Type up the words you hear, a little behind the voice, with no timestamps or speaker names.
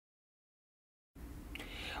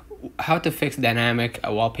how to fix dynamic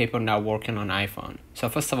wallpaper not working on iPhone. So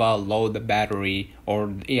first of all, load the battery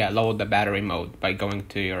load the battery mode by going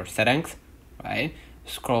to your settings, right?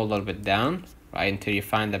 Scroll a little bit down, right, until you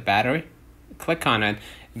find the battery. Click on it.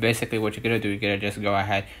 Basically what you're gonna do, you're gonna just go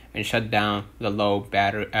ahead and shut down the low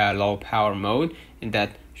power mode, and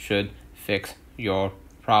that should fix your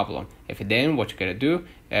problem. If it didn't, what you're gonna do,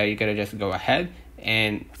 you're gonna just go ahead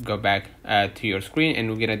and go back to your screen, and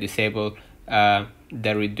we're gonna disable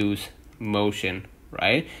the reduce motion,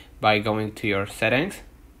 right, by going to your settings,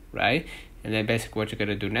 right? And then basically what you're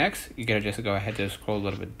gonna do next, you're gonna just go ahead and scroll a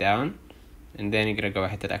little bit down, and then you're gonna go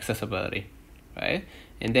ahead to the accessibility, right?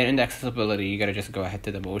 And then in the accessibility, you gotta just go ahead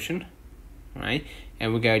to the motion, right?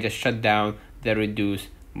 And we're gonna just shut down the reduce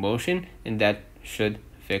motion, and that should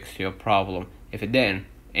fix your problem. If it didn't,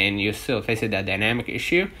 and you're still facing that dynamic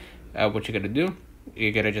issue, what you're gonna do,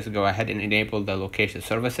 you're gonna just go ahead and enable the location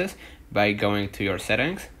services by going to your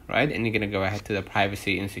settings, right? And you're gonna go ahead to the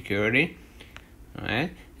privacy and security, all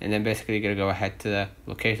right? And then basically you're gonna go ahead to the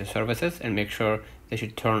location services and make sure that you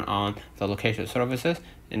turn on the location services,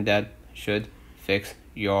 and that should fix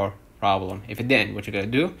your problem. If it didn't, what you're gonna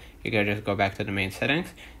do, you're gonna just go back to the main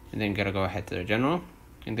settings, and then you're gonna go ahead to the general,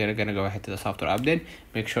 and then you're gonna go ahead to the software update.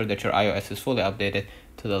 Make sure that your iOS is fully updated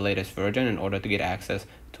to the latest version in order to get access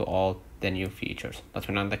to all the new features. Let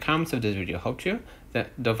me know in the comments if this video helped you. Then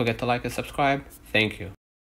don't forget to like and subscribe. Thank you.